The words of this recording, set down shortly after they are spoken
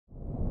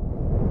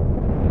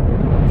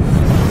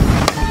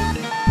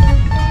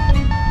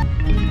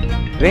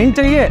Range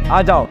चाहिए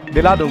आ जाओ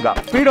दिला दूंगा,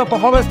 स्पीड और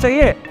परफॉर्मेंस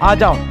चाहिए आ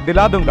जाओ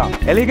दिला दूंगा,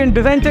 एलिगेंट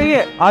डिजाइन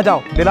चाहिए आ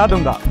जाओ दिला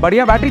दूंगा,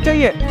 बढ़िया बैटरी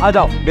चाहिए आ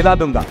जाओ दिला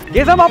दूंगा,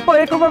 ये सब आपको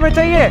 1 रुपए में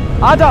चाहिए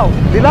आ जाओ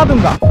दिला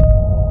दूंगा।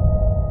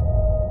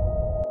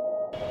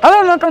 Hello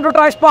and welcome to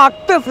TriSpark.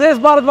 This is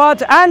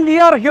Bharadwaj and we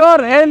are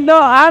here in the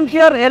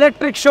Ampere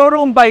Electric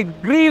showroom by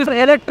Greaves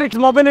Electric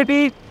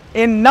Mobility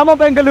in Namma,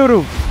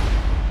 Bengaluru.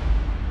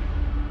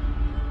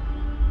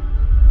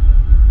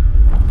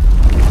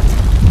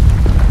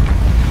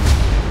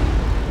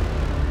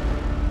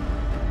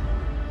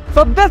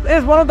 So this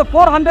is one of the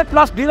 400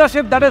 plus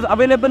dealerships that is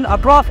available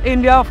across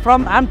India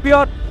from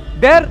Ampere.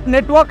 Their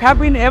network have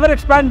been ever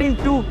expanding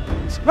to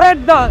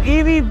spread the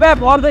EV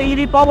web or the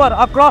EV power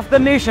across the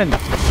nation.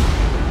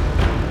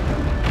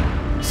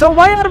 So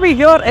why are we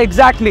here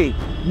exactly?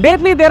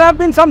 Lately there have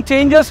been some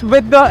changes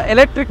with the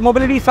electric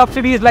mobility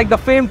subsidies like the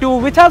FAME 2,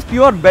 which has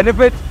fewer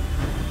benefits.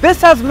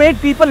 This has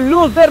made people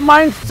lose their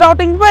minds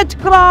shouting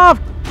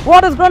witchcraft!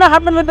 What is going to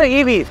happen with the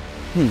EVs?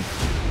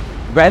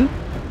 Well,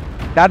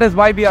 that is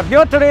why we are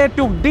here today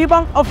to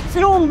debunk a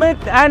few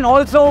myths, and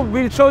also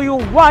we'll show you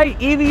why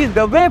EV is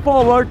the way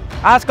forward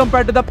as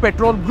compared to the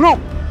petrol group.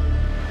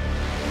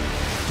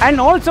 And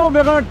also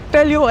we're going to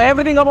tell you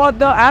everything about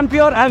the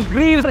Ampere and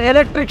Greaves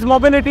Electric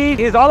Mobility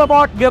is all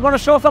about. We're going to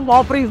show some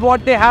offerings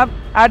what they have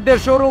at their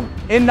showroom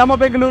in Namma,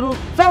 Bengaluru.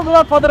 So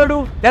without further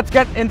ado, let's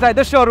get inside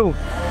the showroom.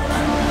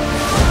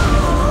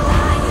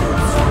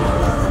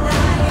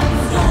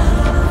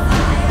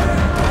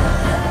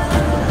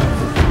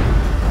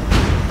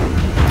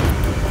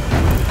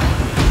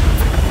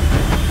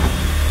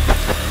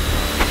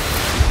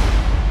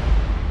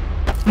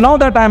 Now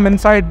that I'm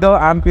inside the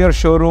Ampere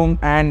showroom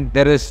and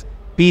there is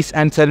peace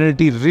and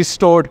serenity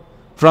restored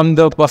from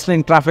the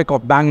bustling traffic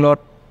of Bangalore,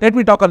 let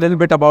me talk a little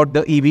bit about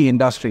the EV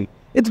industry.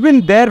 It's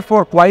been there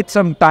for quite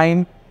some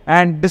time,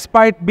 and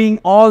despite being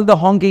all the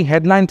honking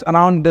headlines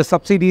around the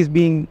subsidies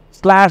being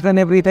slashed and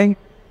everything,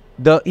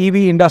 the EV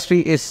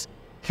industry is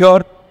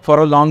here for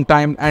a long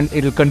time and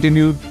it will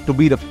continue to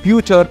be the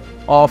future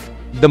of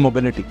the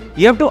mobility.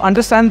 You have to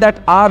understand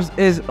that ours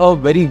is a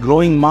very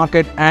growing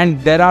market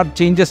and there are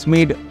changes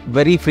made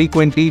very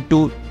frequently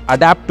to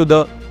adapt to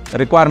the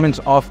requirements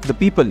of the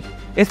people.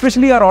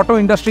 Especially our auto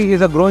industry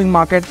is a growing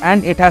market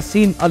and it has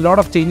seen a lot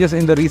of changes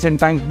in the recent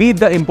times, be it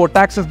the import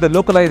taxes, the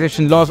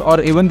localization laws, or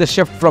even the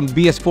shift from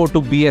BS4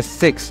 to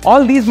BS6.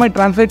 All these might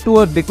translate to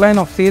a decline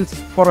of sales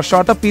for a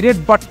shorter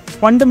period, but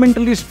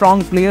fundamentally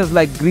strong players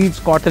like Greaves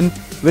Cotton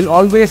will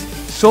always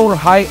soar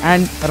high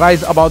and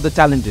rise above the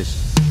challenges.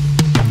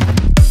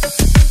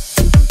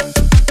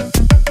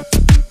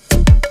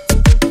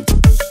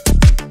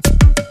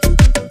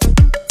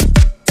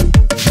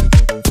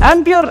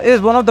 Ampere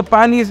is one of the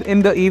pioneers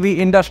in the EV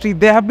industry.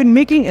 They have been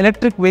making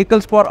electric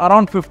vehicles for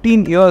around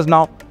 15 years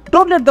now.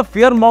 Don't let the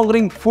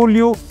fear-mongering fool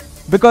you,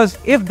 because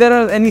if there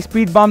are any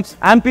speed bumps,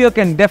 Ampere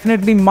can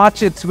definitely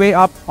march its way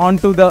up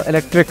onto the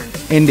electric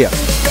India.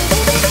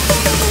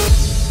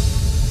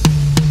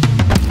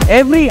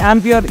 Every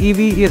Ampere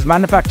EV is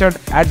manufactured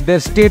at their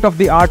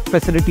state-of-the-art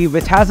facility,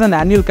 which has an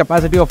annual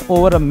capacity of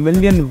over 1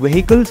 million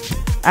vehicles.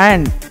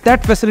 And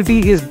that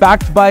facility is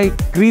backed by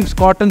Greaves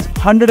Cotton's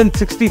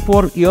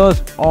 164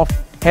 years of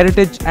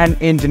heritage and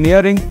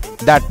engineering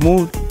that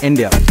moved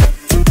India.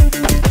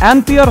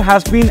 Ampere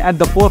has been at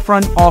the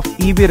forefront of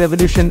EV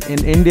revolution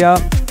in India.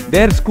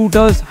 Their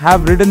scooters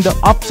have ridden the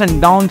ups and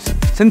downs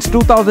since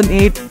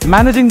 2008,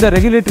 managing the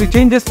regulatory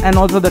changes and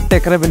also the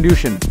tech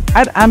revolution.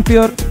 At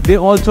Ampere, they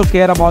also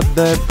care about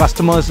the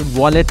customer's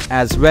wallet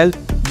as well.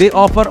 They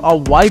offer a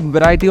wide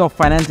variety of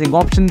financing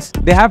options.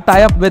 They have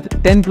tie-up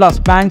with 10 plus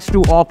banks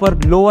to offer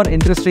lower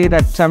interest rate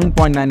at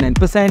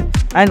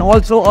 7.99% and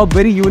also a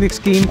very unique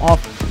scheme of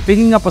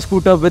picking up a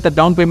scooter with a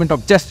down payment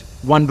of just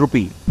 1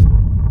 rupee.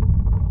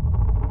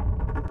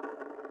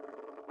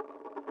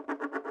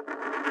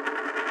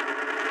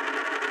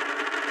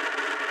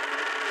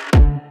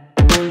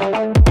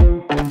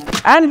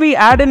 And we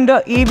add in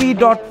the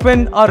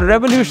EV.fin, a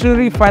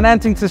revolutionary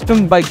financing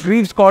system by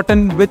Greaves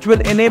Cotton, which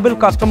will enable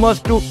customers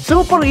to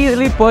super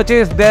easily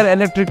purchase their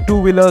electric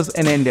two-wheelers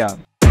in India.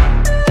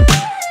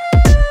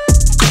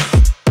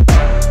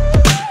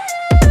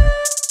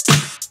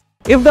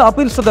 If the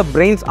appeals to the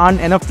brains aren't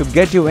enough to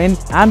get you in,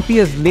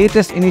 Ampere's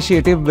latest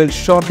initiative will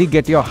surely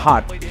get your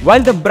heart.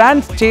 While the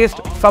brands chased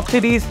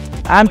subsidies,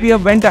 Ampere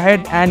went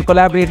ahead and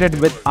collaborated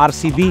with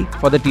RCB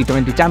for the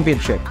T20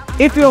 Championship.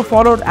 If you have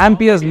followed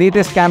Ampere's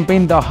latest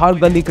campaign, the Har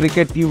Gali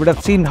Cricket, you would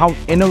have seen how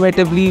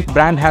innovatively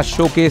brand has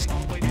showcased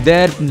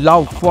their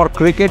love for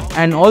cricket,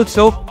 and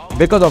also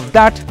because of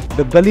that,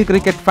 the Gully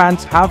cricket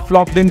fans have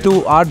flocked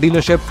into our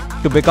dealership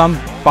to become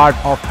part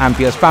of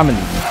Ampere's family.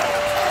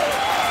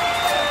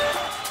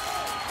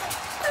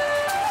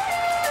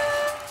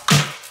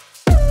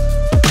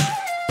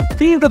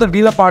 Speaking to the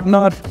dealer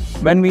partner,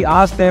 when we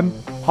asked them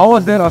how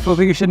was their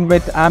association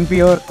with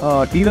Ampere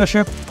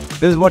dealership,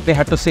 this is what they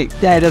had to say.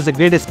 Yeah, it was a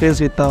great experience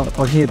with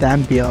working with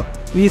Ampere.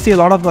 We see a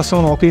lot of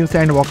customers walk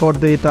inside and walk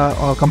out with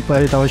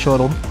our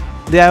showroom.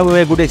 they have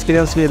a good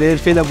experience. They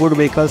feel a good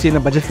vehicles in a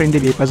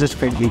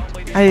budget-friendly.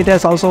 And it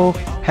has also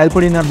helped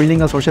in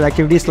building social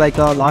activities. Like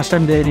last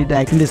time they did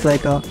activities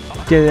like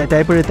they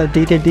typed with a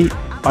T20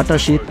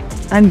 partnership.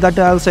 And that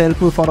also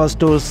helpful for us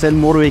to sell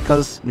more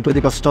vehicles to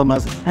the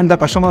customers. And the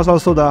customers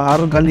also, the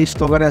our Gully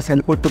slogan has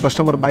helped to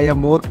customer buy a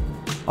more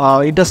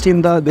interest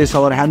in this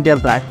our Ampere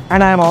brand.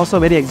 And I am also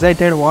very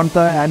excited what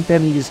the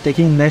Ampere is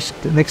taking next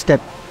step.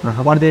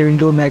 What they will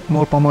do, make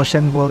more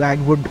promotion, more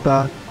good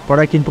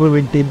product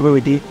improvement.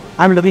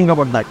 I'm looking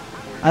about that.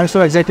 I'm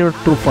so excited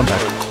too for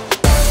that.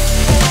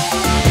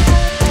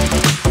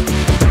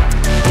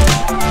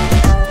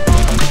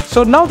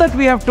 So now that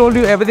we have told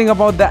you everything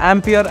about the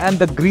Ampere and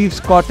the Greaves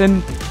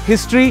Cotton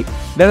history,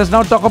 let us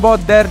now talk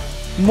about their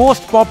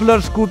most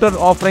popular scooter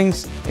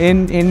offerings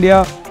in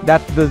India.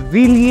 That's the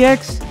Zeal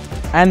EX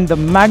and the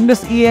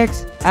Magnus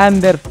EX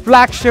and their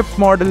flagship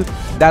model,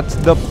 that's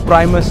the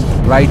Primus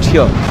right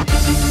here.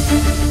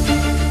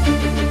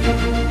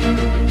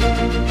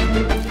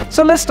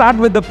 So let's start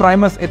with the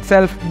Primus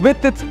itself.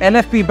 With its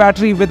LFP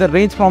battery with a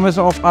range promise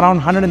of around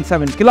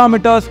 107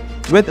 kilometers,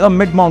 with a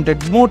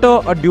mid-mounted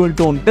motor, a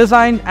dual-tone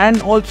design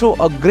and also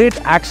a great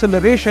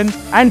acceleration,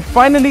 and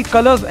finally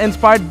colors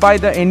inspired by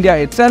the India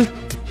itself.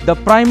 The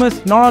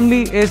Primus not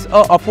only is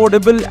a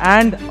affordable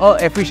and a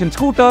efficient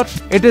scooter,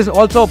 it is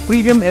also a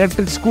premium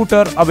electric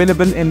scooter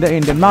available in the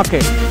Indian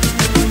market.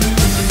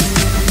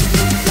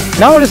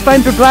 Now it is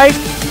time to try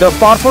the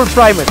powerful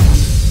Primus.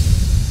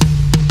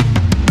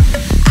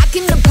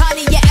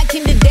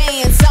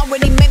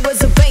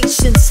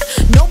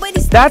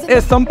 That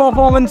is some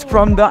performance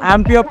from the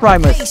Ampere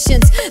Primus.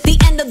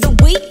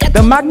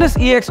 The Magnus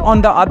EX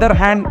on the other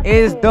hand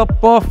is the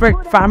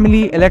perfect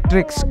family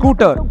electric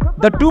scooter.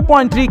 The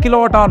 2.3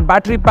 kWh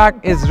battery pack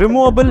is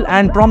removable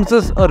and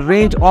promises a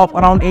range of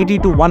around 80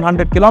 to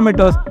 100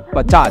 kilometers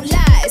per charge.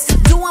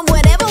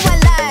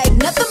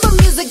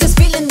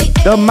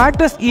 The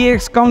Magnus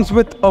EX comes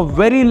with a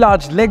very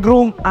large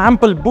legroom,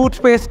 ample boot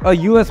space, a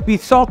USB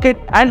socket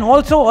and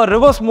also a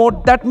reverse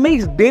mode that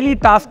makes daily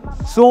tasks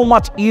so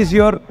much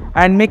easier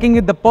and making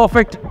it the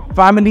perfect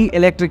family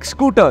electric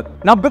scooter.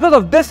 Now because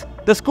of this,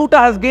 the scooter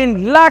has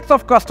gained lakhs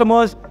of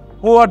customers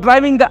who are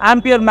driving the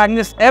Ampere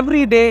Magnus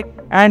every day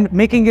and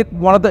making it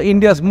one of the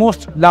India's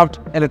most loved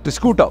electric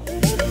scooter.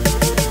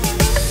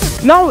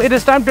 Now it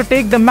is time to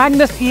take the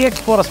Magnus EX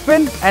for a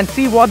spin and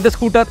see what the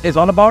scooter is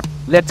all about.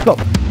 Let's go.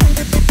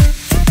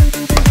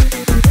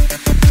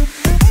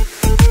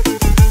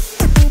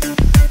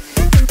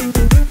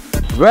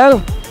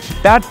 Well,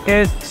 that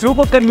is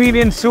super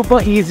convenient,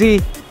 super easy,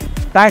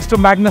 thanks to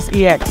Magnus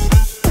EX.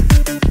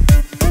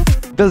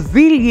 The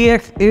Zeal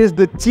EX is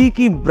the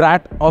cheeky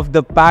brat of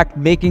the pack,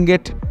 making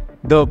it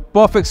the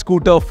perfect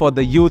scooter for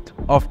the youth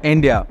of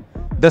India.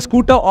 The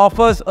scooter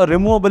offers a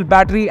removable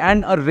battery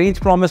and a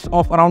range promise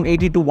of around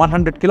 80 to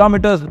 100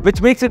 kilometers,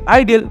 which makes it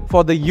ideal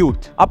for the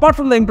youth. Apart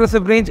from the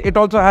impressive range, it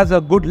also has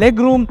a good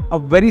legroom, a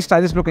very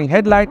stylish looking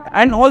headlight,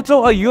 and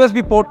also a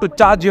USB port to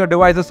charge your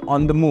devices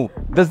on the move.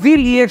 The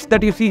Zeal EX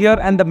that you see here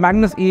and the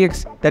Magnus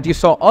EX that you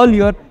saw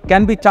earlier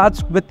can be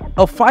charged with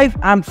a 5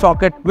 amp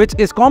socket, which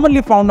is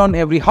commonly found on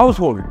every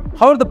household.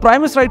 However, the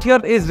Primus right here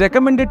is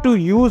recommended to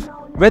use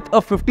with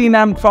a 15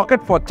 amp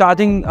socket for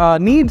charging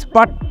needs,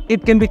 but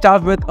it can be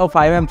charged with a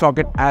 5 amp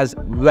socket as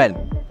well.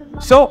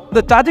 So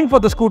the charging for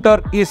the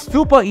scooter is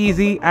super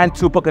easy and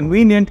super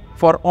convenient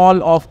for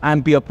all of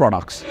Ampere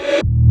products.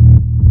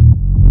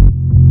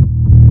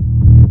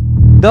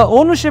 The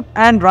ownership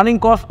and running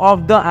cost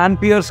of the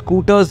Ampere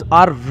scooters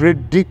are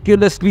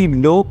ridiculously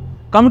low.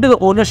 Coming to the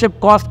ownership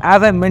cost,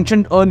 as I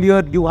mentioned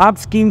earlier, you have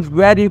schemes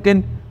where you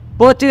can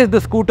purchase the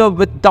scooter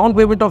with down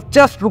payment of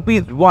just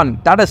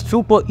 ₹1. That is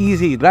super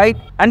easy, right?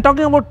 And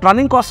talking about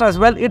running costs as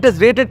well, it is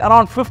rated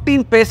around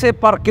 15 paise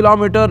per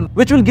kilometer,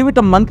 which will give it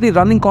a monthly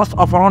running cost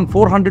of around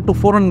 400 to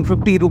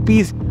 450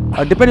 rupees,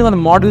 depending on the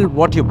model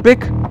what you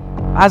pick.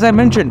 As I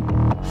mentioned,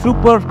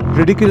 super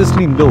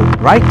ridiculously low,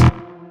 right?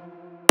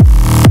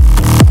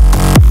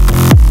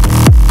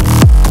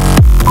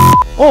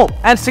 Oh,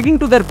 and sticking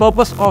to their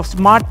purpose of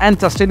smart and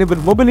sustainable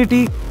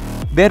mobility,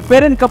 their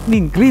parent company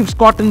Greaves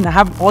Cotton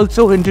have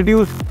also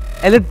introduced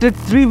electric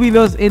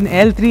 3-wheelers in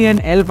L3 and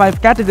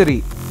L5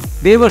 category.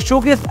 They were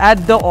showcased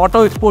at the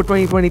Auto Expo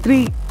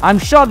 2023. I'm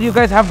sure you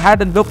guys have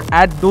had a look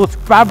at those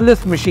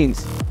fabulous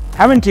machines,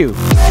 haven't you?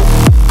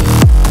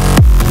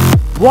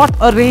 What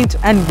a range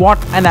and what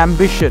an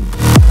ambition.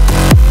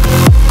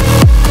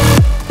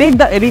 Take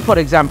the Ellie for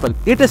example.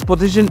 It is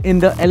positioned in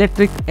the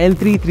electric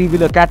L3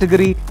 3-wheeler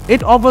category.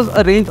 It offers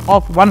a range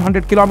of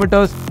 100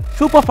 kilometers,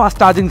 super fast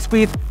charging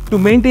speed to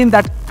maintain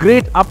that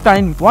great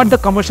uptime what the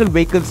commercial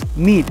vehicles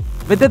need.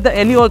 With it, the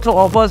Ellie also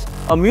offers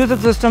a music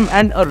system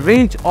and a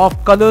range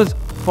of colors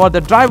for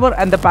the driver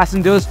and the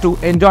passengers to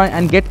enjoy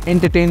and get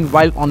entertained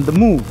while on the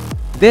move.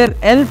 Their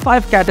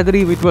L5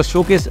 category, which was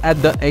showcased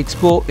at the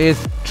expo, is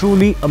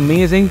truly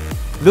amazing.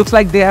 Looks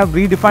like they have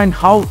redefined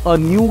how a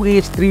new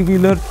age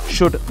 3-wheeler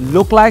should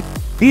look like.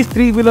 These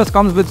 3-wheelers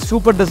comes with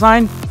super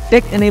design,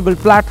 tech-enabled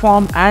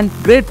platform and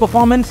great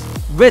performance.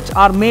 which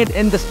are made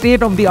in the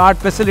state-of-the-art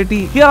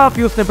facility. Here are a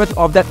few snippets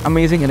of that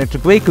amazing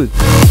electric vehicle.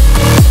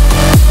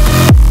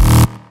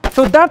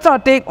 So that's our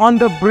take on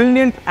the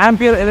brilliant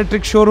Ampere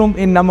Electric showroom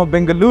in Namma,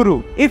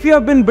 Bengaluru. If you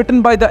have been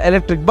bitten by the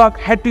electric bug,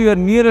 head to your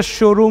nearest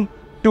showroom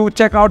to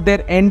check out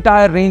their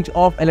entire range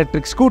of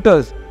electric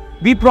scooters.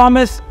 We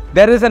promise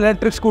there is an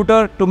electric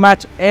scooter to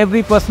match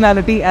every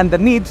personality and the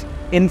needs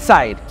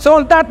inside. So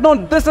on that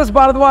note, this is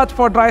Bharadwaj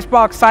for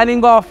DriveSpark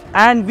signing off,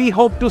 and we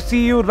hope to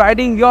see you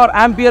riding your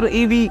Ampere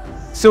EV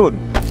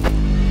soon.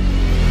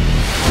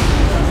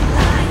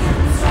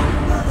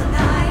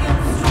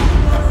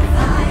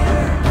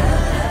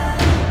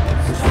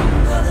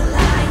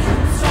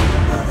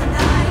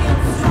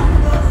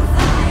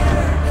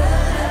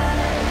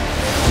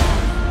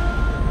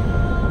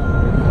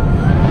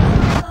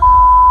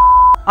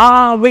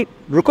 Wait,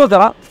 रुको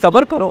जरा,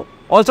 सबर करो.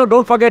 Also,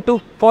 don't forget to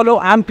follow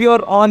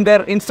Ampere on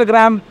their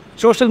Instagram,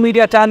 social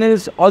media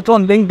channels, also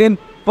on LinkedIn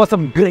for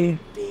some great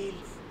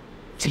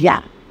deals.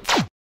 Yeah.